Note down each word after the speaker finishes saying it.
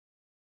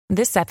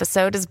This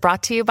episode is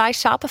brought to you by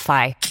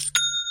Shopify.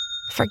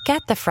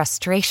 Forget the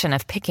frustration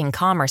of picking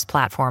commerce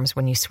platforms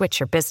when you switch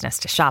your business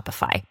to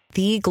Shopify,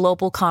 the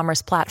global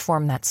commerce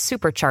platform that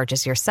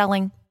supercharges your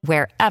selling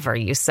wherever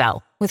you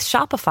sell. With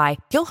Shopify,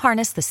 you'll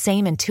harness the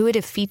same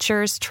intuitive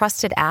features,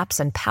 trusted apps,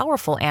 and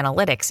powerful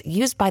analytics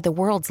used by the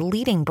world's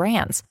leading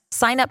brands.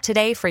 Sign up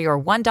today for your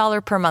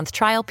 $1 per month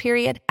trial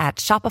period at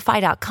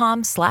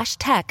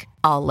shopify.com/tech,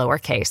 all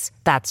lowercase.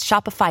 That's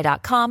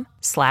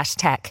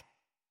shopify.com/tech.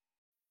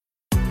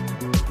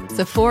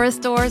 Sephora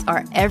stores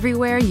are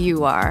everywhere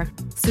you are.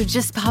 So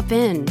just pop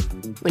in.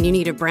 When you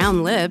need a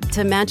brown lip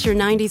to match your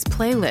 90s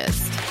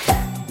playlist.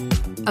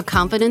 A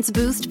confidence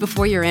boost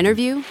before your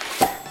interview.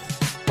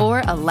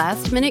 Or a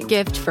last-minute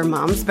gift for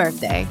mom's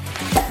birthday.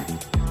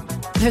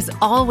 There's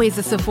always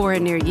a Sephora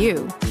near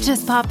you.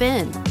 Just pop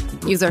in.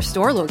 Use our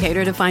store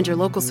locator to find your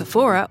local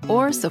Sephora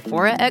or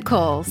Sephora at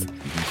Kohl's.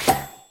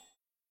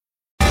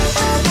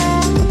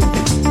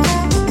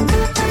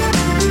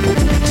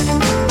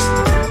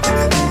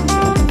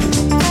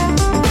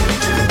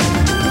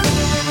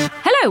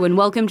 Hello and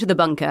welcome to The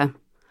Bunker.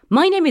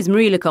 My name is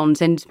Marie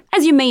Conte, and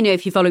as you may know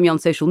if you follow me on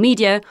social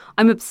media,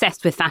 I'm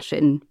obsessed with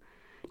fashion.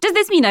 Does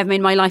this mean I've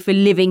made my life a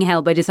living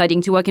hell by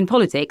deciding to work in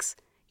politics?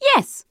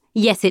 Yes.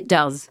 Yes, it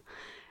does.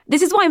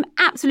 This is why I'm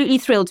absolutely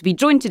thrilled to be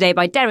joined today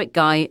by Derek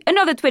Guy,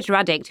 another Twitter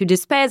addict who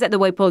despairs at the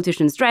way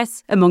politicians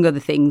dress, among other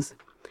things.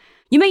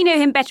 You may know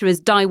him better as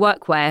Dye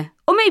Workwear,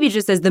 or maybe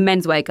just as the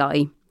menswear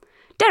guy.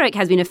 Derek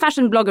has been a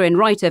fashion blogger and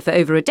writer for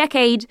over a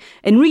decade,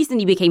 and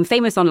recently became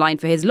famous online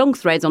for his long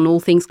threads on all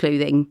things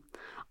clothing.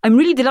 I'm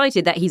really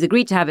delighted that he's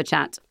agreed to have a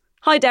chat.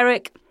 Hi,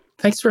 Derek.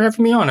 Thanks for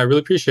having me on. I really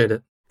appreciate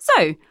it.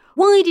 So,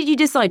 why did you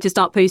decide to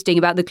start posting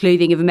about the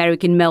clothing of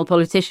American male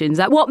politicians?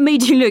 What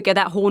made you look at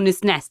that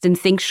hornet's nest and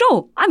think,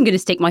 sure, I'm going to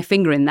stick my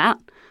finger in that?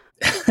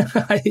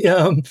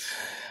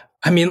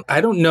 I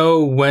don't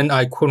know when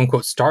I quote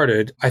unquote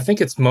started. I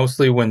think it's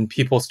mostly when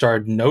people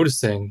started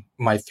noticing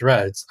my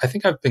threads. I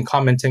think I've been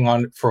commenting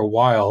on it for a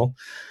while,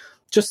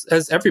 just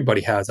as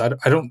everybody has. I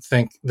don't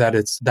think that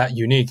it's that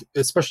unique,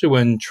 especially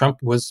when Trump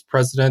was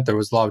president. There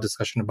was a lot of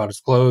discussion about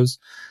his clothes.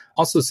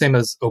 Also, same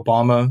as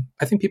Obama.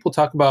 I think people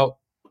talk about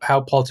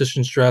how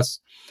politicians dress,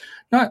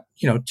 not,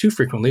 too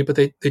frequently, but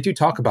they do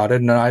talk about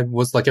it. And I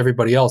was like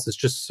everybody else. It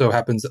just so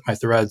happens that my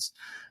threads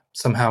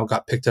somehow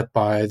got picked up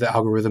by the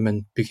algorithm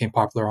and became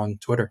popular on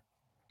Twitter.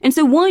 And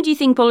so why do you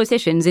think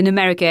politicians in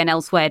America and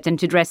elsewhere tend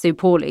to dress so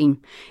poorly?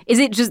 Is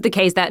it just the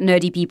case that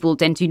nerdy people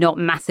tend to not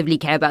massively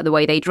care about the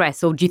way they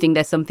dress, or do you think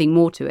there's something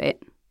more to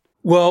it?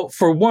 Well,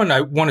 for one,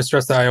 I want to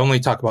stress that I only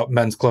talk about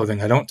men's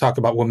clothing. I don't talk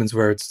about women's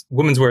wear.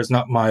 Women's wear is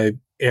not my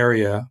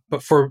area.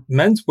 But for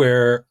men's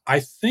wear, I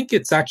think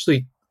it's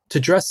actually,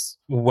 to dress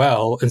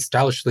well and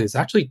stylishly is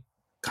actually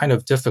kind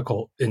of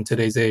difficult in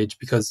today's age,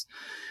 because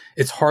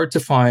it's hard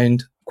to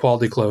find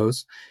quality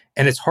clothes,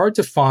 and it's hard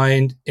to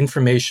find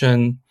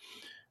information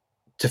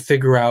to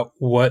figure out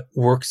what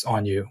works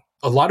on you.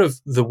 A lot of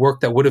the work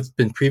that would have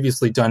been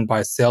previously done by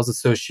a sales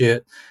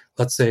associate,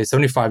 let's say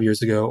 75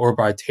 years ago, or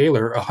by a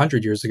tailor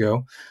 100 years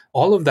ago,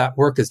 all of that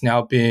work is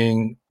now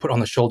being put on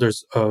the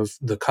shoulders of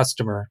the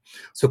customer.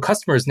 So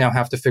customers now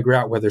have to figure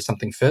out whether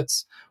something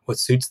fits, what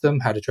suits them,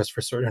 how to dress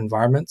for certain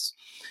environments.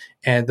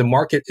 And the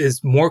market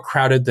is more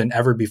crowded than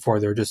ever before.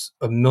 There are just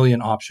a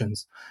million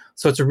options.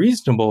 So it's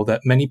reasonable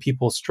that many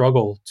people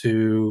struggle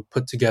to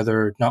put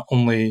together not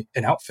only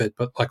an outfit,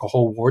 but like a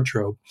whole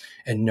wardrobe,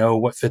 and know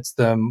what fits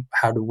them,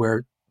 how to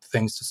wear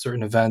things to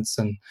certain events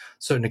and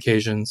certain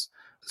occasions.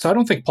 So I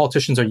don't think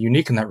politicians are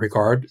unique in that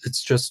regard.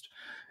 It's just,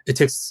 it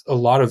takes a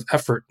lot of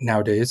effort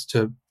nowadays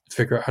to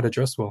figure out how to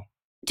dress well.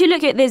 To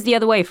look at this the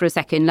other way for a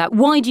second,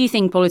 why do you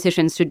think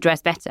politicians should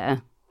dress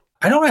better?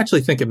 I don't actually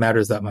think it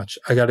matters that much.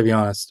 I got to be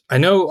honest. I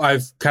know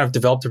I've kind of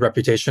developed a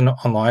reputation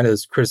online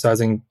as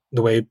criticizing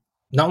the way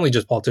not only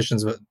just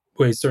politicians, but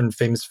the way certain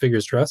famous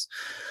figures dress.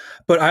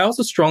 But I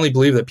also strongly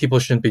believe that people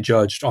shouldn't be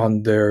judged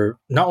on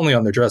not only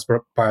on their dress,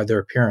 but by their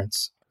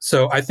appearance.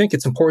 So I think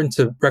it's important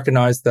to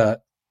recognize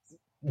that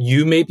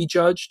you may be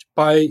judged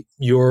by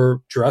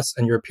your dress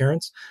and your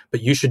appearance,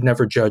 but you should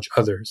never judge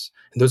others.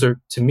 And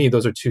to me,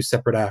 those are two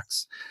separate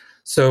acts.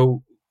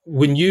 So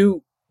when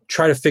you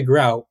try to figure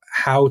out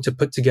how to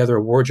put together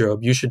a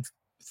wardrobe, you should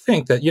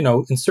think that,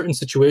 in certain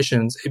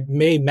situations, it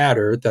may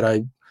matter that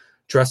I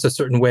dress a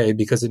certain way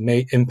because it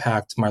may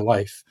impact my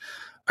life.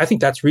 I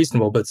think that's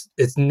reasonable, but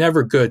it's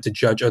never good to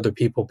judge other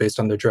people based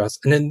on their dress.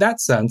 And in that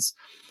sense,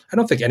 I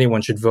don't think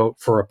anyone should vote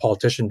for a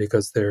politician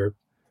because they're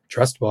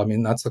dressed well. I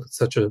mean, that's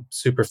such a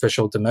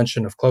superficial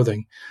dimension of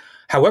clothing.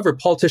 However,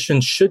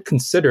 politicians should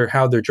consider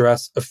how their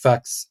dress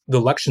affects the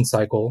election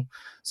cycle.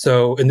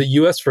 So in the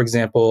US, for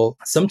example,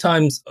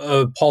 sometimes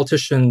a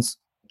politician's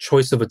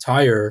choice of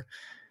attire,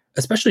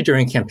 especially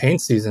during campaign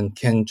season,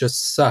 can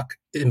just suck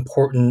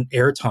important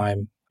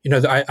airtime.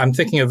 I'm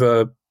thinking of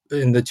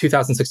in the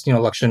 2016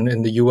 election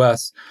in the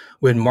US,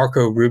 when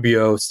Marco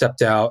Rubio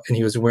stepped out and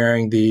he was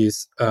wearing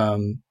these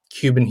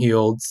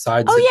Cuban-heeled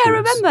side zip boots. I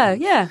remember.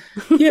 Yeah.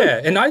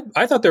 Yeah. And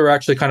I thought they were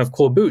actually kind of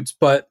cool boots.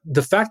 But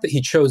the fact that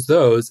he chose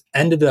those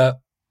ended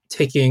up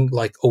taking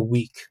like a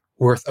week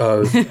worth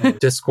of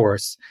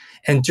discourse.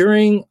 And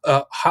during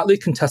a hotly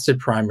contested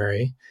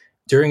primary,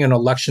 during an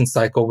election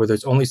cycle where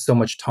there's only so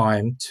much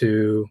time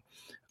to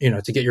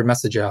get your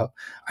message out,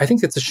 I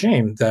think it's a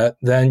shame that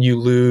then you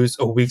lose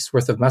a week's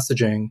worth of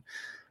messaging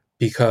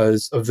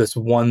because of this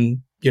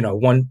one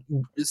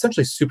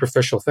essentially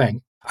superficial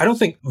thing. I don't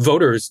think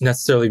voters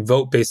necessarily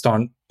vote based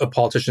on a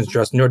politician's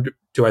dress, nor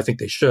do I think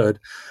they should.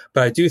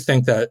 But I do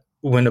think that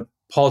when a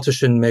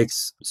politician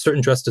makes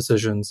certain dress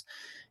decisions,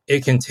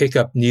 it can take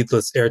up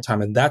needless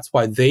airtime. And that's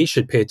why they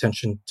should pay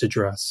attention to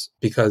dress,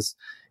 because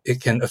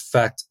it can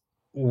affect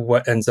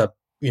what ends up,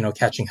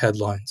 catching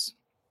headlines.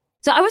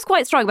 So I was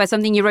quite struck by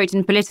something you wrote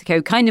in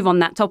Politico, kind of on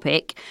that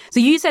topic.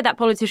 So you said that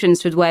politicians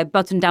should wear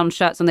button-down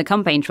shirts on the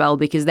campaign trail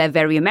because they're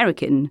very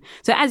American.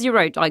 So as you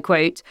wrote, I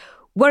quote,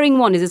 "Wearing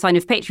one is a sign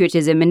of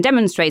patriotism and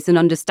demonstrates an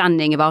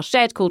understanding of our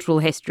shared cultural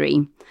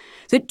history."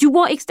 So to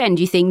what extent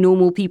do you think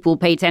normal people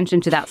pay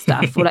attention to that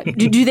stuff? Or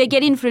do they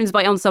get influenced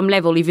by it on some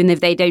level, even if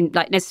they don't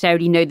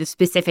necessarily know the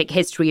specific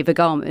history of a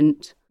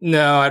garment?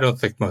 No, I don't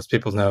think most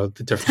people know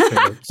the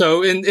difference.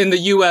 So in the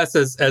US,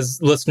 as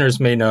listeners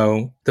may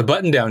know, the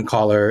button-down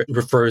collar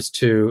refers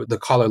to the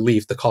collar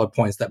leaf, the collar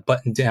points that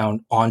button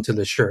down onto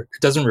the shirt.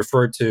 It doesn't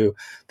refer to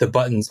the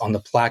buttons on the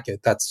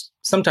placket. That's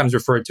sometimes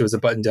referred to as a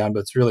button-down,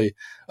 but it's really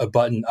a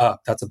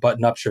button-up. That's a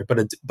button-up shirt. But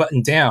a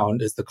button-down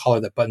is the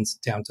collar that buttons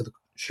down to the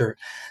shirt.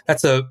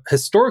 That's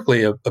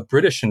historically a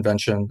British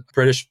invention.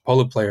 British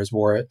polo players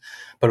wore it,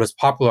 but it was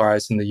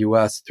popularized in the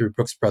US through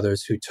Brooks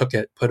Brothers, who took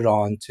it, put it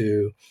on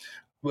to,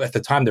 at the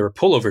time they were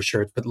pullover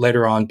shirts, but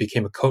later on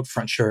became a coat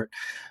front shirt,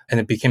 and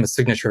it became a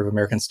signature of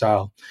American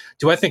style.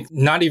 Do I think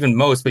not even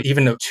most, but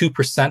even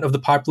 2% of the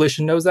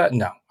population knows that?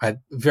 No,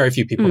 very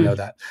few people know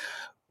that.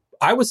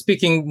 I was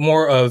speaking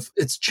more of,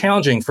 it's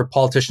challenging for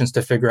politicians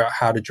to figure out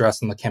how to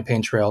dress on the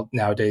campaign trail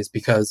nowadays,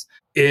 because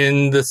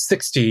in the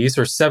 60s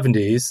or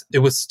 70s, it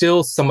was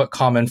still somewhat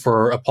common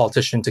for a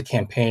politician to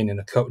campaign in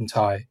a coat and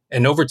tie.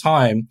 And over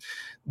time,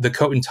 the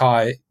coat and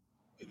tie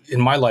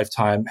in my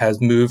lifetime has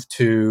moved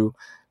to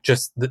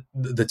just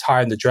the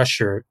tie and the dress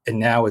shirt. And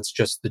now it's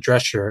just the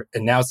dress shirt.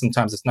 And now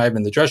sometimes it's not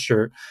even the dress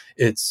shirt.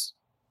 It's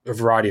a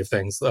variety of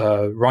things.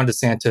 Ron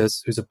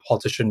DeSantis, who's a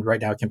politician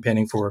right now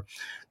campaigning for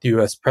the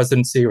U.S.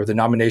 presidency, or the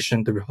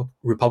nomination, the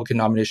Republican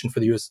nomination for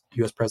the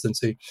U.S.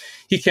 presidency,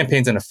 he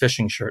campaigns in a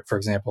fishing shirt, for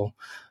example.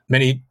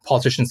 Many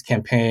politicians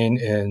campaign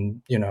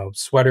in,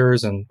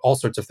 sweaters and all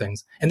sorts of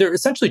things. And they're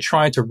essentially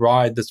trying to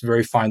ride this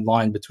very fine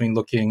line between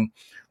looking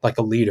like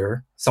a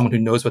leader, someone who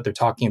knows what they're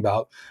talking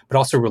about, but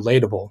also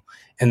relatable.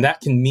 And that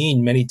can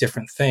mean many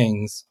different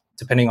things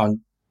depending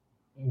on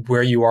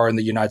where you are in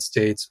the United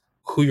States,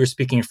 who you're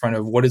speaking in front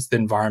of, what is the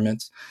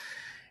environment.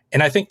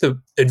 And I think the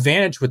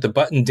advantage with the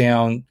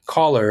button-down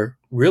collar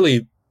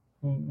really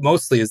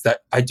mostly is that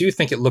I do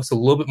think it looks a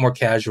little bit more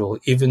casual,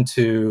 even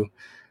to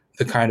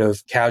the kind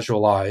of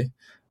casual eye.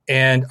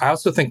 And I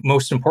also think,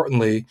 most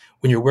importantly,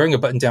 when you're wearing a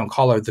button-down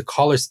collar, the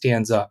collar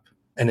stands up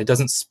and it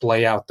doesn't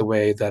splay out the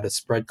way that a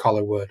spread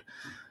collar would.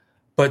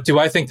 But do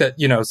I think that,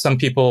 some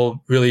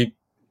people really,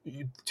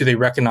 do they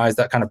recognize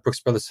that kind of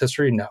Brooks Brothers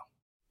history? No.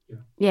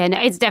 Yeah, no,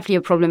 it's definitely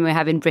a problem we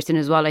have in Britain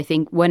as well. I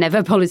think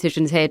whenever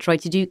politicians here try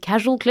to do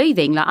casual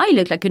clothing, like, I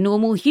look like a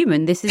normal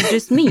human, this is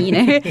just me,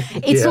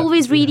 it's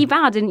always really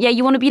bad. And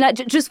you want to be like,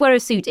 just wear a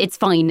suit. It's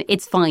fine.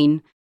 It's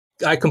fine.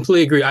 I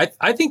completely agree.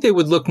 I think they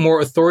would look more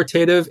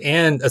authoritative,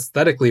 and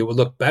aesthetically it would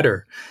look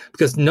better,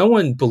 because no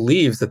one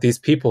believes that these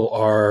people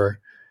are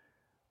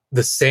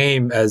the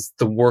same as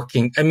the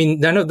working. I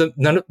mean,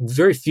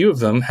 very few of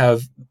them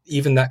have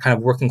even that kind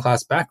of working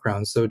class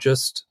background. So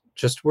just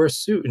wear a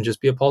suit and just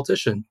be a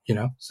politician,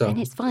 So, and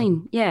it's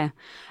fine, yeah.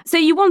 So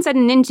you once said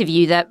in an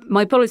interview that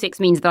my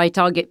politics means that I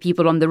target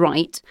people on the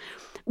right.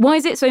 Why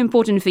is it so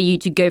important for you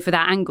to go for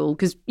that angle?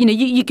 Because,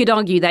 you could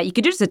argue that you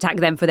could just attack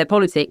them for their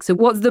politics. So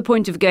what's the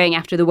point of going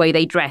after the way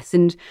they dress?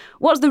 And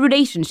what's the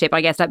relationship,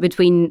 I guess,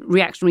 between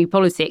reactionary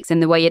politics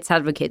and the way its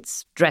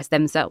advocates dress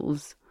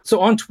themselves? So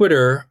on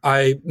Twitter,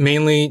 I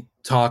mainly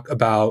talk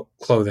about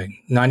clothing.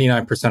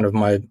 99% of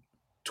my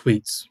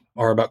tweets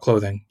are about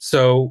clothing.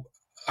 So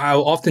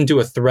I'll often do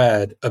a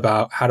thread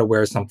about how to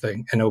wear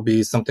something, and it'll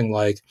be something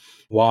like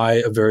why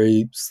a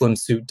very slim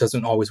suit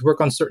doesn't always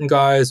work on certain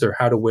guys, or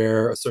how to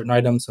wear certain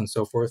items, and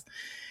so forth.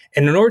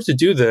 And in order to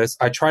do this,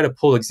 I try to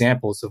pull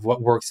examples of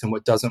what works and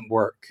what doesn't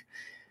work.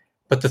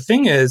 But the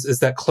thing is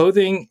that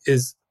clothing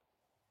is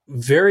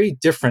very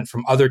different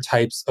from other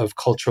types of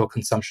cultural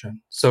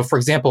consumption. So, for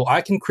example, I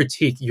can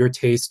critique your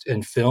taste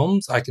in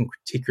films, I can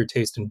critique your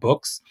taste in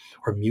books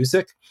or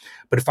music,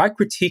 but if I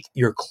critique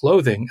your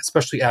clothing,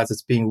 especially as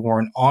it's being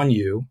worn on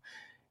you,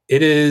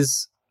 it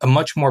is a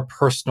much more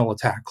personal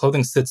attack.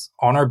 Clothing sits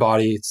on our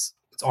body, it's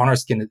on our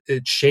skin,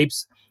 it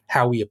shapes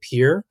how we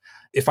appear.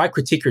 If I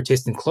critique your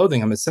taste in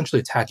clothing, I'm essentially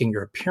attacking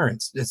your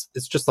appearance.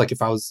 It's just like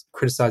if I was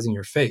criticizing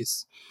your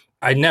face.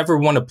 I never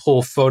want to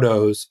pull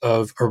photos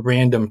of a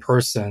random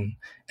person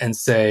and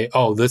say,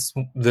 "Oh, this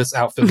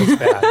outfit looks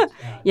bad."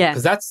 Yeah,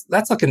 because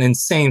that's like an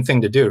insane thing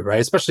to do, right?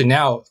 Especially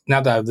now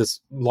that I have this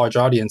large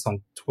audience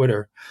on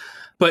Twitter.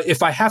 But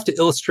if I have to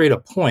illustrate a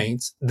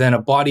point, then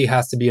a body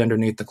has to be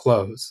underneath the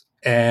clothes.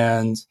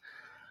 And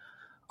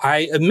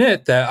I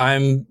admit that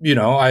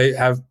I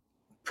have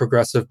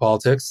progressive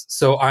politics.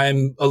 So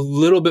I'm a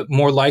little bit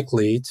more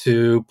likely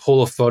to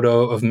pull a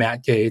photo of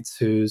Matt Gaetz,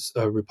 who's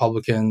a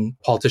Republican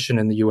politician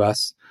in the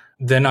US,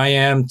 than I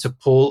am to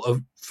pull a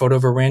photo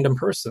of a random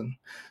person.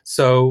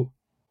 So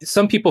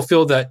some people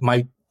feel that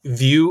my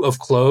view of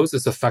clothes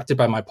is affected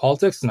by my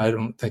politics, and I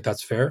don't think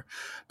that's fair.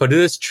 But it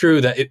is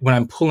true that when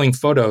I'm pulling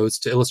photos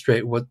to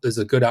illustrate what is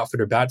a good outfit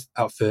or bad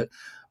outfit,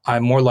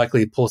 I'm more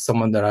likely to pull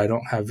someone that I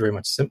don't have very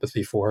much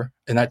sympathy for.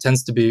 And that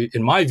tends to be,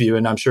 in my view,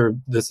 and I'm sure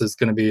this is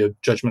going to be a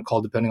judgment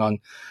call depending on,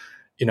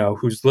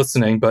 who's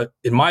listening. But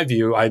in my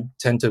view, I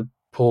tend to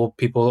pull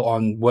people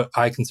on what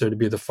I consider to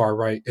be the far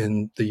right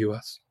in the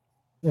US.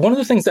 One of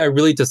the things that I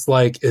really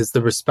dislike is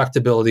the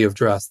respectability of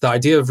dress, the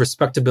idea of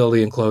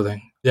respectability in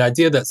clothing, the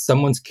idea that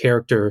someone's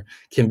character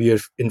can be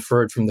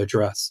inferred from their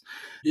dress.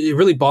 It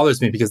really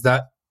bothers me because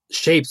that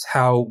shapes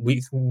how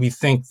we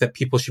think that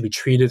people should be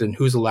treated and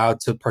who's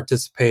allowed to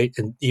participate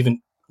and even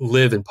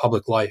live in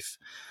public life,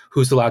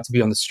 who's allowed to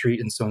be on the street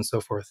and so on and so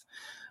forth.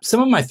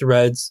 Some of my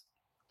threads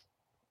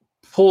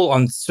pull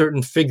on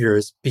certain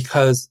figures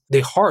because they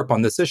harp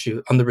on this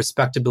issue, on the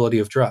respectability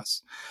of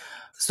dress.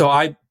 So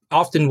I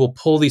often will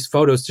pull these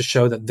photos to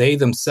show that they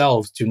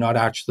themselves do not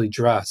actually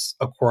dress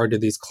according to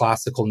these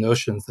classical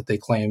notions that they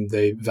claim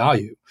they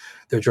value.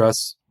 Their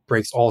dress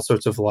breaks all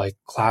sorts of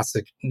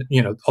classic,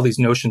 all these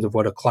notions of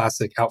what a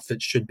classic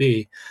outfit should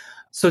be.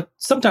 So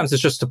sometimes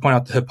it's just to point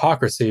out the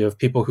hypocrisy of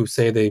people who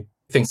say they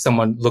think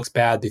someone looks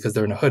bad because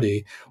they're in a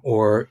hoodie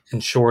or in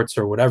shorts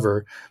or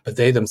whatever, but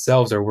they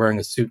themselves are wearing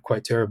a suit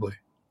quite terribly.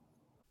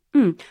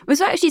 Well,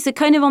 so actually, so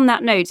kind of on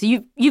that note, so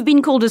you've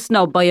been called a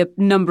snob by a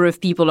number of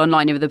people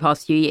online over the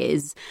past few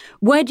years.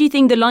 Where do you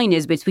think the line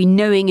is between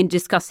knowing and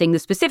discussing the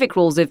specific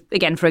rules of,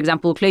 again, for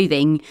example,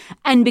 clothing,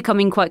 and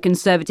becoming quite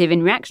conservative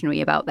and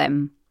reactionary about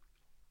them?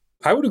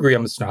 I would agree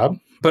I'm a snob,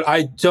 but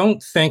I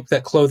don't think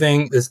that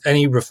clothing is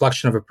any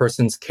reflection of a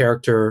person's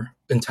character,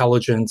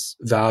 intelligence,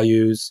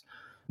 values,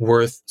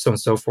 worth, so on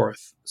and so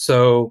forth.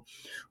 So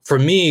for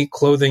me,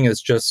 clothing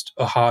is just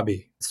a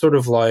hobby. It's sort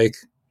of like,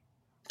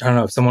 I don't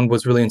know, if someone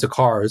was really into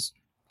cars,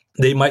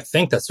 they might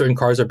think that certain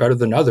cars are better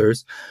than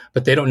others,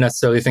 but they don't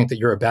necessarily think that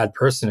you're a bad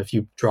person if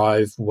you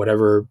drive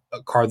whatever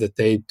a car that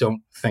they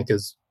don't think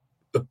is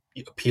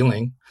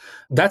appealing.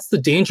 That's the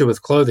danger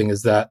with clothing,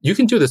 is that you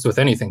can do this with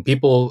anything.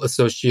 People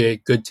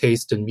associate good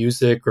taste in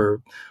music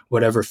or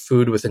whatever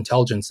food with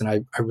intelligence, and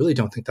I really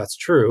don't think that's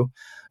true.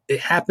 It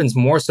happens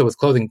more so with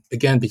clothing,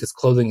 again, because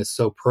clothing is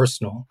so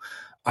personal.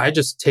 I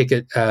just take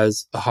it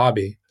as a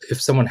hobby.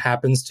 If someone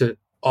happens to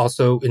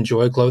also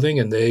enjoy clothing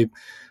and they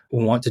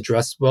want to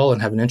dress well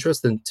and have an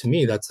interest, then to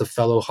me, that's a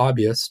fellow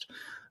hobbyist.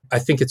 I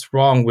think it's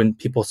wrong when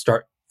people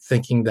start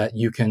thinking that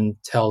you can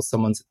tell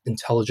someone's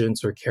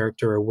intelligence or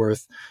character or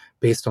worth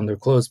based on their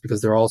clothes, because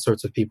there are all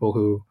sorts of people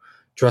who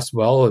dress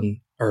well and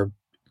are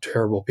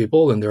terrible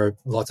people. And there are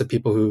lots of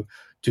people who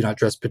do not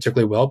dress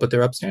particularly well, but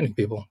they're upstanding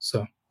people.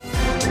 So.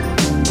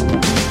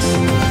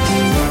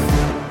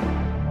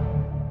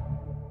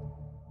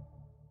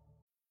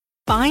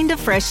 Find a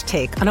fresh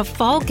take on a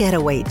fall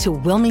getaway to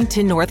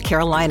Wilmington, North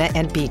Carolina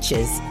and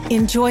beaches.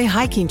 Enjoy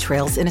hiking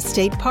trails in a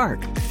state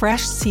park,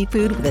 fresh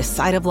seafood with a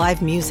side of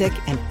live music,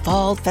 and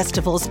fall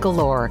festivals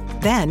galore.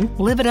 Then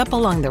live it up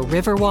along the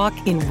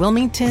Riverwalk in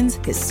Wilmington's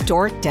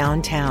historic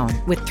downtown.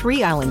 With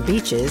 3 island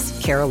beaches,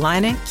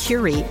 Carolina,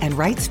 Curie, and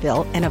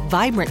Wrightsville, and a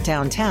vibrant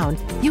downtown,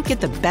 you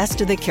get the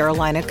best of the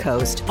Carolina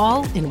coast,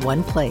 all in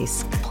one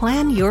place.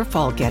 Plan your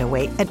fall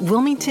getaway at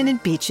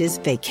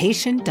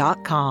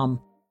WilmingtonandBeachesVacation.com.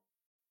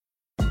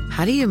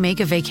 How do you make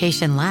a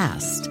vacation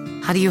last?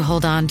 How do you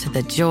hold on to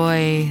the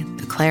joy,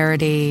 the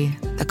clarity,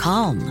 the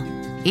calm?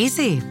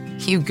 Easy.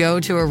 You go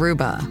to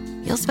Aruba.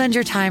 You'll spend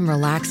your time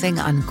relaxing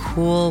on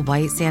cool,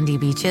 white, sandy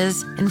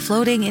beaches and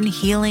floating in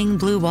healing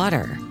blue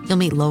water. You'll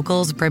meet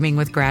locals brimming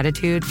with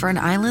gratitude for an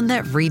island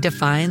that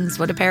redefines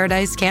what a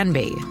paradise can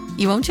be.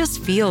 You won't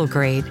just feel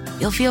great.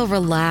 You'll feel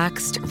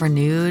relaxed,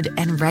 renewed,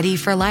 and ready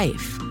for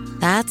life.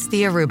 That's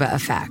the Aruba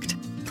effect.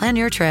 Plan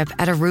your trip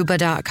at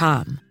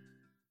Aruba.com.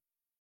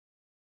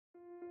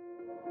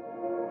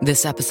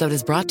 This episode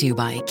is brought to you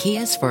by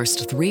Kia's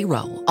first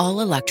 3-row,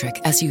 all-electric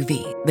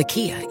SUV, the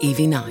Kia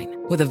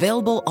EV9, with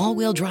available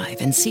all-wheel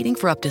drive and seating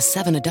for up to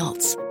 7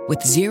 adults,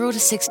 with 0 to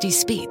 60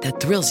 speed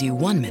that thrills you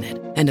 1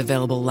 minute, and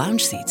available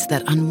lounge seats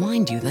that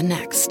unwind you the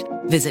next.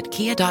 Visit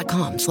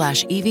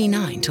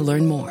kia.com/EV9 to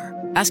learn more.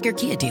 Ask your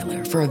Kia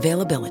dealer for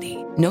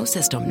availability. No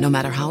system, no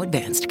matter how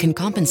advanced, can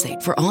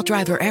compensate for all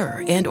driver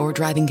error and or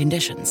driving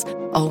conditions.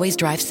 Always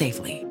drive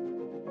safely.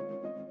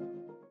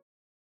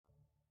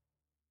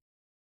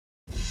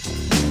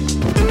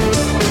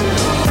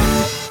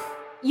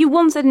 You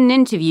once said in an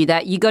interview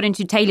that you got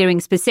into tailoring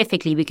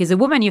specifically because a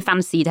woman you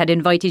fancied had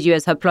invited you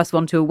as her plus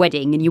one to a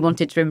wedding and you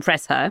wanted to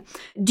impress her.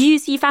 Do you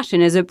see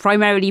fashion as a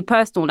primarily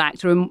personal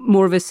act or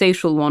more of a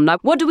social one? Like,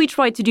 what do we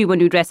try to do when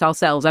we dress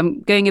ourselves?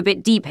 I'm going a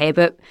bit deep here,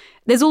 but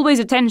there's always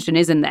a tension,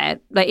 isn't there?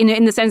 Like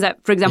in the sense that,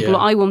 for example,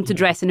 I want to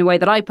dress in a way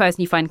that I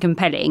personally find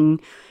compelling,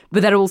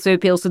 but that also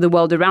appeals to the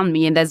world around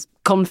me, and there's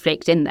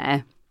conflict in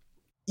there.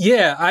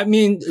 Yeah, I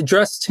mean,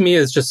 dress to me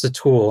is just a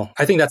tool.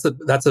 I think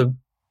that's a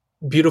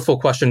beautiful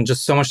question,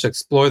 just so much to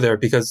explore there,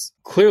 because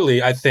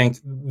clearly I think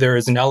there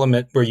is an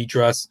element where you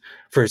dress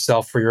for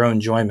yourself for your own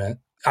enjoyment.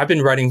 I've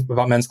been writing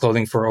about men's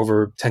clothing for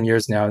over 10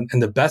 years now,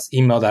 and the best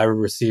email that I ever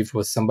received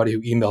was somebody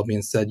who emailed me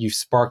and said, "You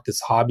sparked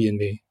this hobby in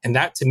me." And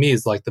that to me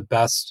is like the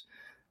best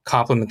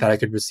compliment that I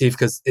could receive,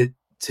 because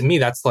to me,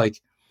 that's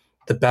like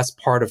the best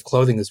part of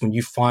clothing is when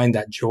you find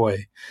that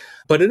joy.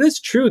 But it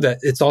is true that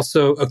it's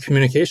also a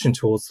communication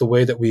tool. It's the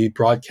way that we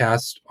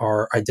broadcast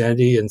our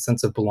identity and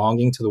sense of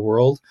belonging to the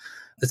world.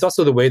 It's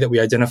also the way that we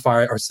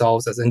identify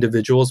ourselves as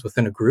individuals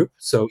within a group.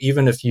 So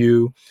even if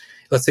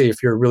let's say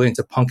if you're really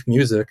into punk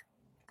music,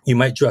 you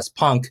might dress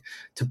punk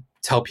to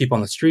tell people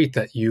on the street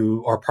that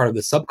you are part of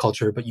the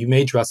subculture, but you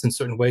may dress in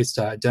certain ways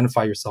to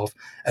identify yourself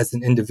as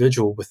an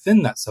individual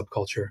within that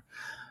subculture.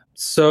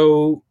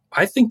 So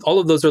I think all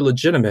of those are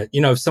legitimate.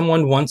 If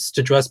someone wants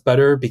to dress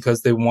better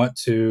because they want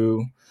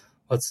to,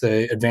 let's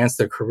say, advance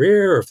their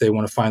career, or if they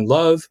want to find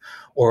love,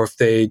 or if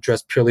they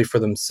dress purely for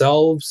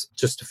themselves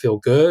just to feel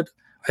good,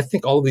 I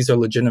think all of these are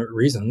legitimate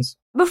reasons.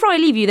 Before I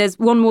leave you, there's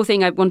one more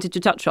thing I wanted to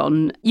touch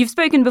on. You've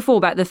spoken before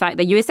about the fact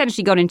that you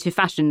essentially got into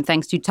fashion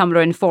thanks to Tumblr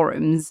and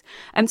forums.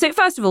 So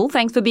first of all,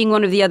 thanks for being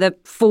one of the other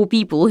 4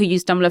 people who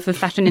use Tumblr for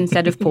fashion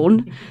instead of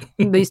porn,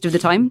 most of the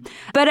time.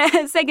 But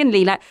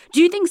secondly,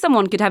 do you think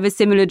someone could have a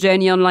similar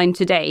journey online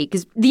today?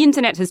 Because the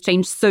internet has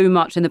changed so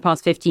much in the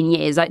past 15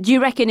 years. Do you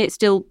reckon it's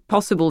still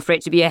possible for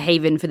it to be a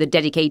haven for the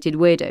dedicated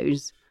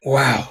weirdos?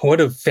 Wow,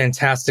 what a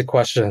fantastic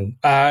question.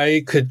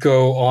 I could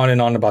go on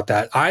and on about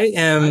that. I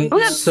am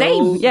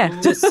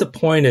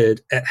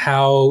disappointed at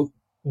how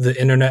the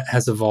internet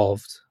has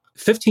evolved.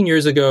 15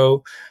 years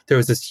ago, there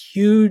was this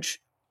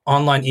huge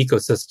online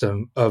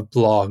ecosystem of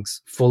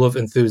blogs full of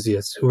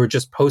enthusiasts who were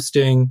just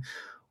posting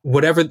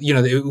whatever,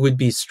 it would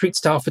be street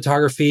style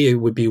photography.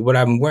 It would be what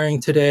I'm wearing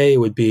today. It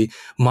would be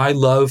my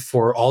love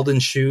for Alden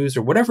shoes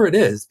or whatever it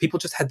is. People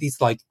just had these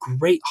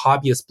great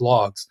hobbyist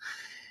blogs.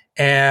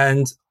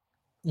 And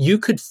you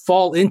could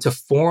fall into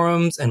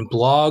forums and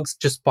blogs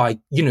just by,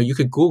 you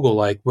could Google,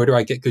 where do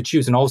I get good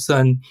shoes? And all of a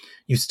sudden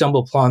you stumble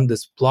upon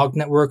this blog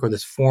network or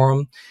this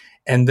forum.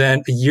 And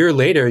then a year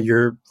later,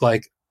 you're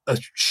like a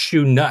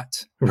shoe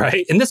nut,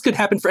 right? And this could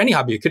happen for any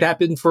hobby. It could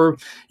happen for,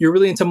 you're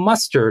really into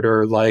mustard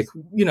or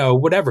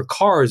whatever,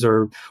 cars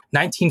or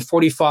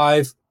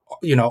 1945,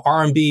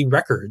 R&B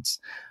records.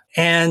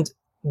 And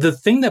the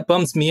thing that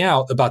bums me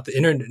out about the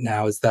internet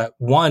now is that,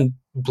 one,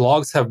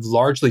 blogs have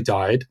largely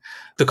died.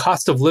 The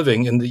cost of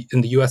living in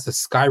the US has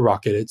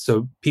skyrocketed.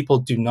 So people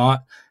do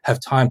not have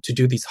time to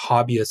do these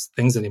hobbyist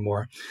things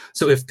anymore.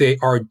 So if they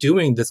are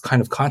doing this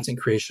kind of content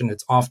creation,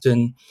 it's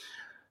often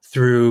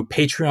through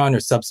Patreon or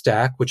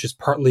Substack, which is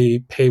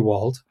partly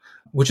paywalled,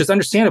 which is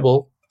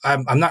understandable.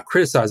 I'm not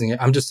criticizing it.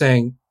 I'm just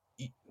saying,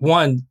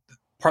 one,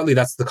 partly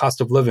that's the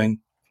cost of living,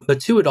 but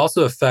two, it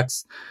also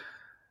affects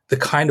the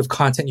kind of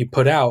content you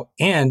put out,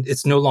 and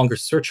it's no longer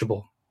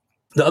searchable.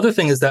 The other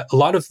thing is that a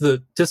lot of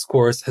the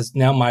discourse has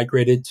now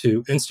migrated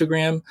to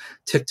Instagram,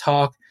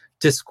 TikTok,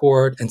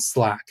 Discord, and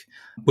Slack,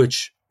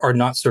 which are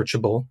not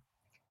searchable.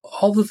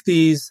 All of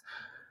these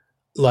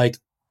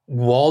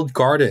walled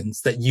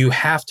gardens that you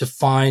have to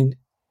find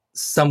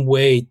some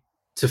way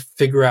to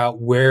figure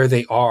out where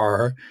they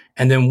are.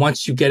 And then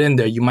once you get in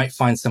there, you might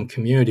find some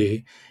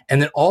community.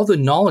 And then all the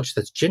knowledge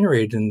that's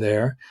generated in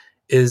there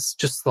is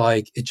just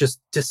it just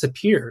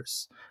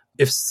disappears.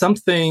 If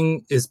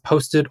something is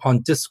posted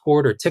on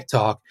Discord or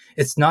TikTok,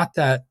 it's not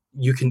that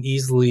you can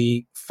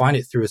easily find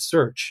it through a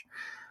search.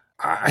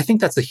 I think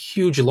that's a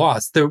huge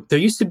loss. There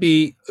used to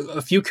be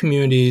a few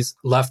communities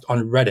left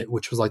on Reddit,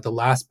 which was the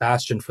last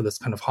bastion for this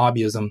kind of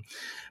hobbyism.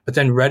 But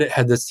then Reddit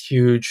had this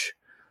huge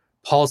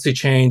policy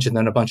change, and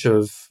then a bunch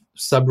of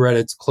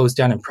subreddits closed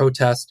down in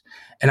protest.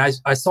 And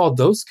I saw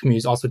those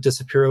communities also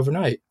disappear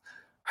overnight.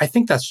 I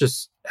think that's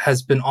just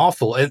has been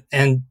awful.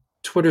 And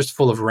Twitter's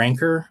full of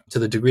rancor to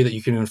the degree that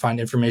you can even find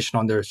information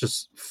on there. It's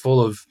just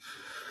full of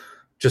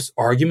just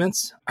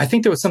arguments. I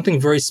think there was something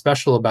very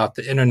special about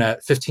the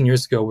internet 15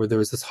 years ago where there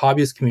was this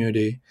hobbyist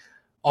community.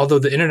 Although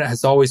the internet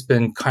has always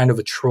been kind of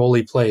a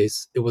trolly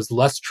place, it was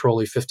less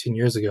trolly 15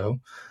 years ago.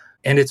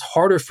 And it's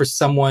harder for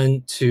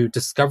someone to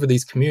discover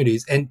these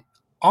communities. And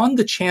on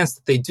the chance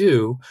that they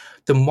do,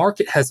 the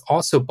market has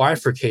also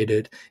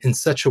bifurcated in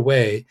such a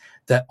way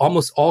that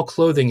almost all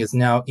clothing is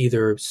now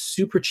either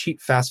super cheap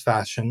fast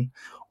fashion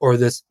or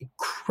this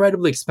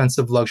incredibly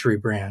expensive luxury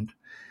brand.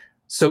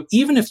 So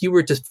even if you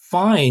were to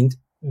find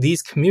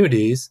these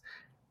communities,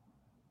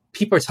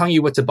 people are telling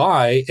you what to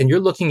buy, and you're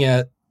looking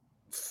at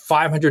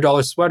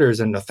 $500 sweaters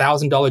and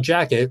 $1,000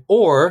 jacket,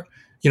 or,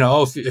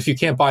 if you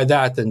can't buy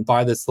that, then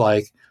buy this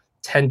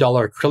 $10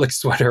 acrylic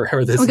sweater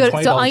or this Oh my God.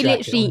 $20 So I jacket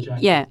literally, on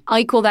the jacket.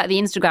 I call that the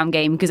Instagram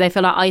game because I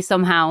feel like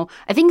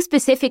I think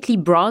specifically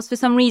bras for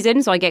some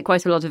reason. So I get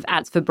quite a lot of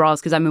ads for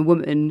bras because I'm a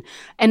woman,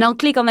 and I'll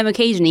click on them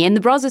occasionally. And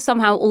the bras are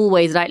somehow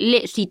always like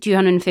literally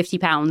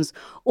 £250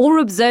 or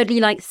absurdly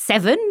like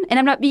 £7. And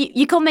I'm like,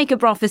 you can't make a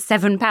bra for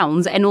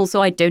 £7. And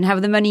also I don't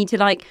have the money to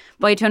like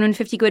buy a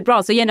 £250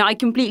 bra. So I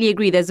completely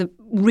agree. There's a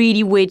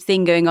really weird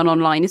thing going on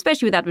online,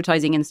 especially with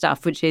advertising and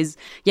stuff, which is,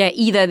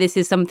 either this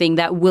is something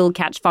that will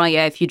catch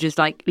fire if you just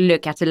like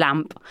look at a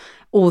lamp,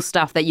 or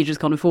stuff that you just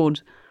can't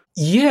afford.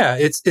 Yeah,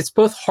 it's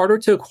both harder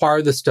to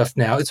acquire this stuff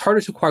now. It's harder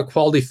to acquire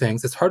quality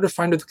things. It's harder to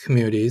find the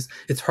communities.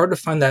 It's hard to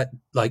find that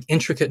like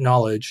intricate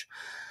knowledge.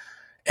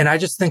 And I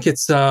just think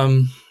it's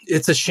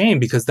a shame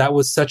because that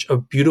was such a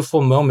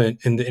beautiful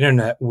moment in the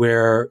internet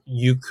where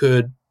you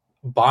could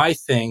buy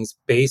things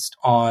based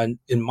on,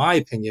 in my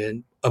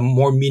opinion, a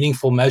more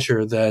meaningful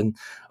measure than,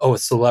 a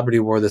celebrity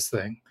wore this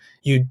thing.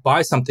 You'd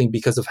buy something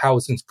because of how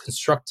it's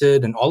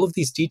constructed and all of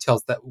these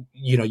details that,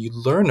 you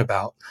learn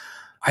about.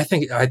 I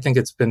think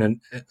it's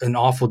been an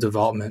awful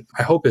development.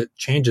 I hope it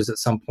changes at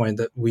some point,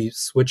 that we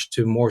switch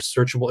to more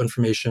searchable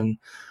information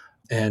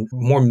and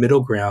more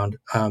middle ground,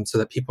 so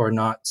that people are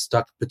not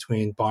stuck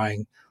between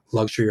buying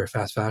luxury or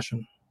fast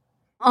fashion.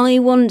 I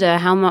wonder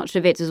how much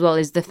of it as well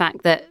is the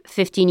fact that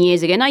 15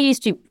 years ago, and I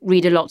used to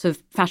read a lot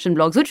of fashion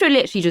blogs, which were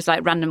literally just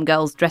like random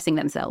girls dressing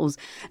themselves.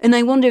 And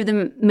I wonder if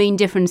the main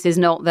difference is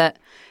not that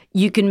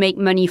you can make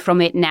money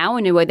from it now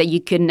in a way that you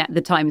couldn't at the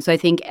time. So I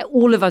think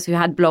all of us who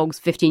had blogs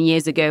 15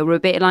 years ago were a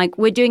bit like,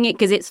 we're doing it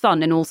because it's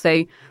fun. And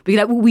also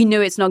because we know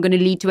it's not going to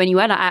lead to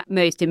anywhere. Like, at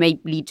most, it may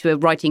lead to a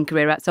writing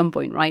career at some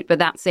point, right? But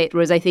that's it.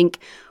 Whereas I think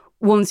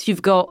once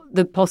you've got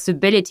the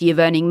possibility of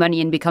earning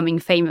money and becoming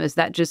famous,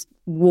 that just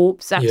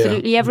warps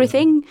absolutely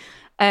everything.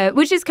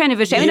 Which is kind of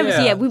a shame. And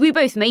obviously, we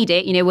both made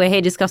it. We're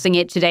here discussing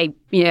it today,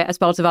 as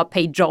part of our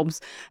paid jobs.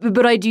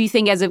 But I do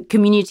think as a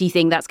community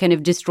thing, that's kind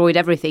of destroyed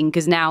everything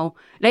because now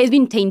it's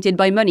been tainted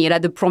by money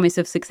and the promise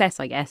of success,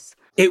 I guess.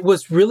 It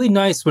was really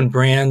nice when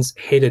brands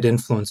hated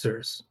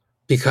influencers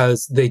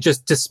because they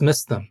just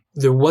dismissed them.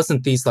 There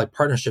wasn't these like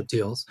partnership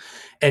deals.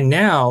 And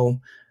now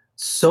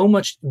so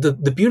much, the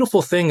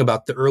beautiful thing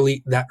about that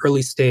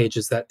early stage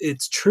is that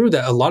it's true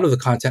that a lot of the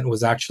content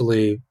was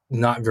actually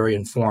not very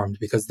informed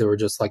because they were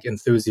just like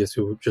enthusiasts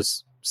who were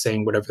just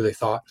saying whatever they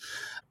thought.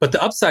 But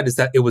the upside is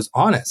that it was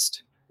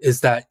honest,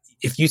 is that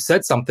if you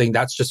said something,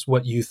 that's just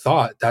what you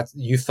thought. That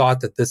you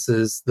thought that this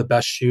is the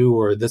best shoe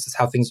or this is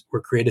how things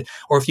were created.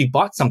 Or if you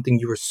bought something,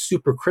 you were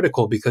super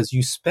critical because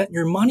you spent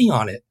your money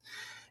on it.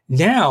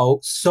 Now,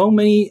 so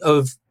many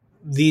of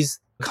these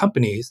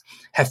companies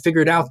have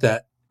figured out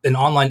that an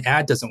online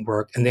ad doesn't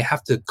work and they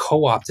have to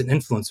co-opt an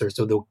influencer.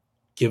 So they'll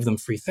give them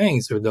free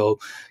things or they'll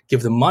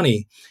give them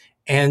money.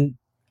 And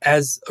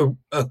as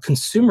a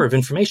consumer of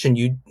information,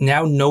 you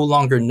now no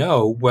longer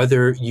know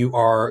whether you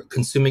are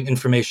consuming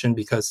information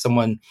because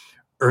someone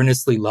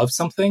earnestly loves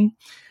something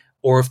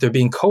or if they're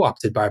being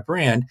co-opted by a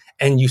brand.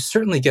 And you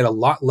certainly get a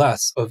lot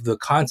less of the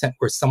content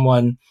where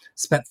someone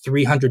spent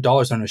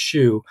 $300 on a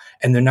shoe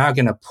and they're now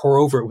going to pour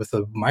over it with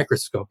a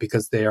microscope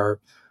because they are,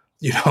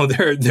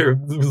 they're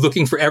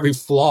looking for every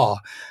flaw.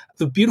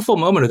 The beautiful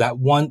moment of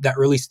that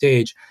early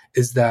stage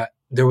is that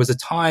there was a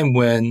time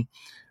when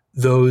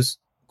those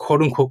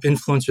quote unquote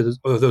influencers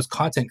or those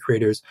content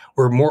creators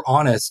were more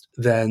honest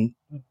than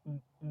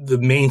the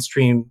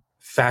mainstream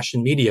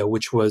fashion media,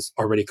 which was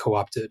already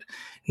co-opted.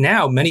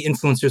 Now, many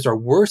influencers are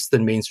worse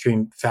than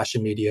mainstream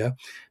fashion media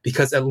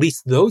because at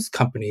least those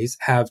companies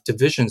have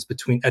divisions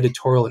between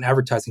editorial and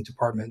advertising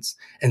departments.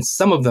 And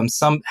some of them,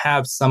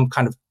 have some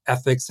kind of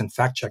ethics and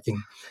fact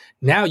checking.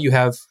 Now you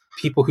have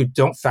people who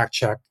don't fact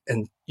check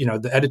and,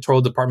 the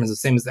editorial department is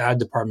the same as the ad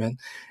department.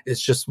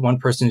 It's just one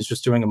person who's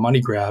just doing a money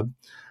grab.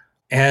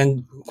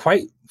 And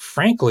quite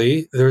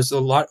frankly, there's a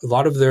lot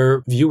of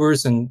their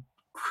viewers and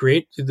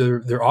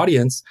their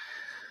audience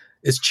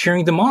is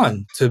cheering them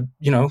on to,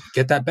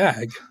 get that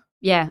bag.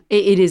 Yeah,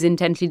 it is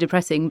intensely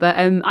depressing. But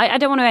I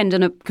don't want to end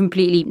on a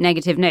completely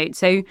negative note.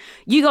 So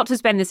you got to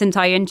spend this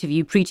entire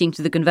interview preaching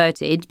to the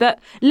converted. But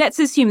let's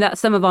assume that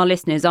some of our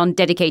listeners aren't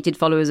dedicated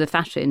followers of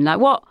fashion.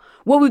 Like what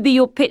would be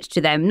your pitch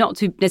to them? Not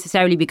to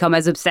necessarily become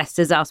as obsessed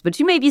as us, but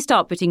to maybe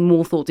start putting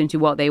more thought into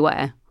what they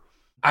wear.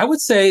 I would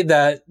say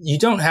that you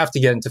don't have to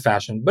get into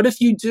fashion. But if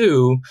you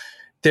do,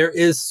 there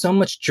is so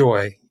much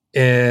joy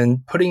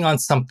in putting on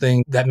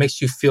something that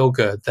makes you feel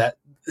good, that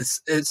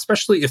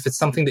especially if it's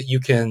something that you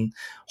can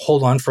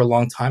hold on for a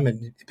long time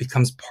and it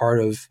becomes part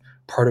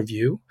of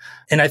you.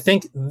 And I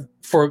think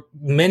for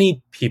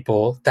many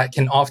people, that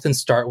can often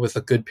start with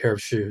a good pair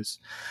of shoes.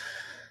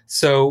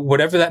 So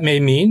whatever that may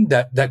mean,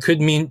 that could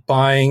mean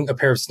buying a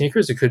pair of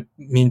sneakers. It could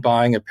mean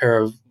buying a pair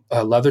of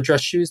leather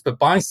dress shoes, but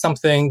buying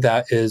something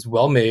that is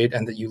well made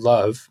and that you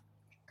love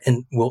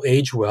and will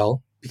age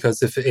well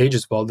because if it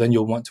ages well, then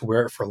you'll want to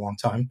wear it for a long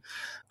time.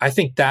 I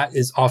think that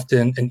is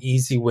often an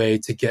easy way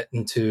to get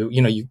into,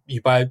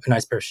 you buy a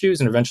nice pair of shoes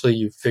and eventually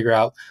you figure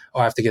out,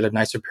 I have to get a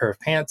nicer pair of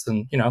pants.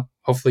 And,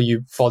 hopefully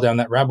you fall down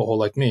that rabbit hole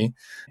like me.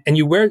 And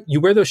you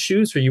wear those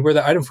shoes or you wear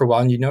that item for a while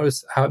and you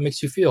notice how it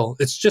makes you feel.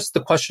 It's just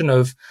the question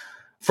of,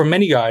 for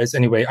many guys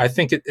anyway, I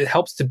think it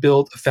helps to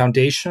build a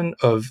foundation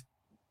of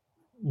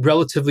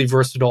relatively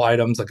versatile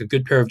items like a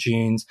good pair of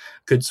jeans,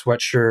 good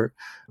sweatshirt,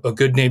 a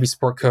good navy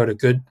sport coat, a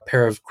good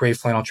pair of gray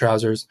flannel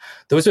trousers.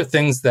 Those are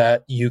things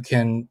that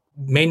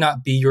may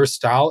not be your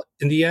style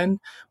in the end,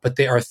 but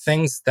they are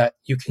things that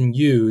you can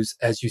use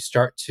as you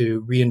start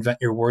to reinvent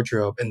your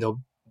wardrobe, and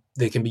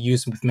they can be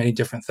used with many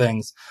different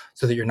things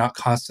so that you're not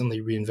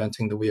constantly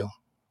reinventing the wheel.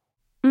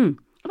 Well,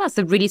 that's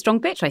a really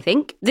strong pitch, I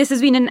think. This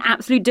has been an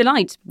absolute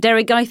delight.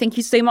 Derek Guy, thank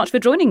you so much for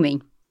joining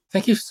me.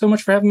 Thank you so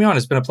much for having me on.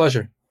 It's been a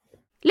pleasure.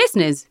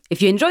 Listeners,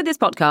 if you enjoyed this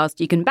podcast,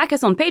 you can back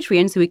us on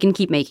Patreon so we can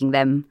keep making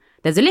them.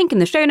 There's a link in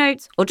the show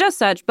notes, or just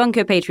search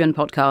Bunker Patreon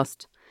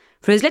Podcast.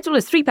 For as little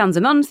as £3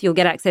 a month, you'll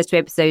get access to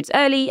episodes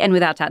early and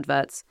without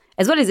adverts,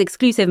 as well as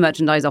exclusive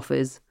merchandise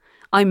offers.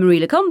 I'm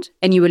Marie Leconte,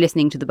 and you were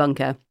listening to The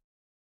Bunker.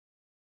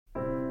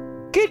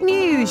 Good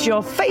news!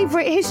 Your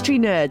favourite history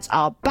nerds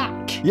are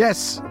back.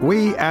 Yes,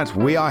 we at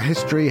We Are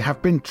History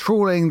have been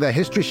trawling the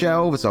history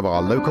shelves of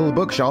our local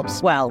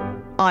bookshops. Well,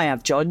 I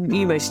have, John.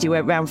 You mostly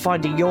went round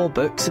finding your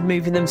books and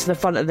moving them to the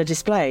front of the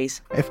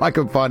displays. If I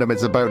can find them,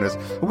 it's a bonus.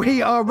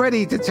 We are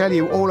ready to tell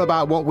you all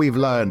about what we've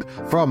learned,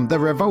 from the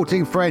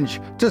revolting French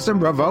to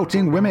some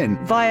revolting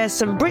women. Via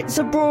some Brits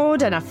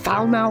abroad and a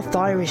foul-mouthed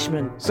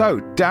Irishman. So,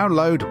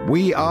 download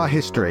We Are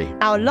History.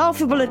 Our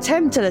laughable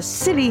attempt at a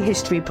silly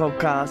history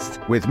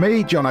podcast. With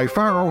me, John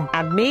O'Farrell.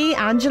 And me,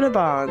 Angela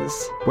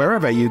Barnes.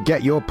 Wherever you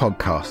get your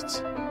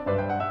podcasts.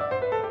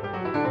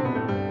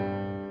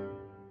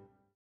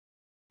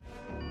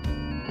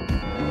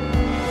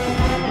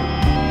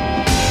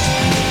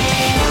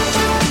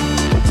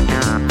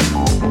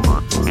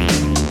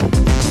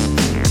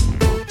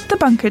 The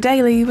Bunker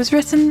Daily was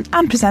written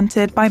and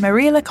presented by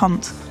Marie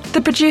Leconte.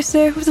 The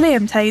producer was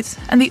Liam Tate,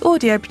 and the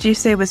audio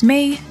producer was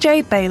me,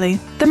 Jade Bailey.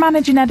 The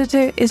managing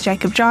editor is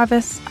Jacob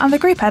Jarvis, and the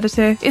group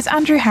editor is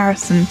Andrew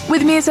Harrison.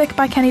 With music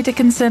by Kenny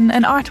Dickinson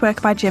and artwork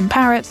by Jim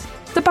Parrott,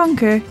 The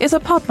Bunker is a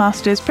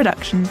Podmasters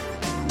production.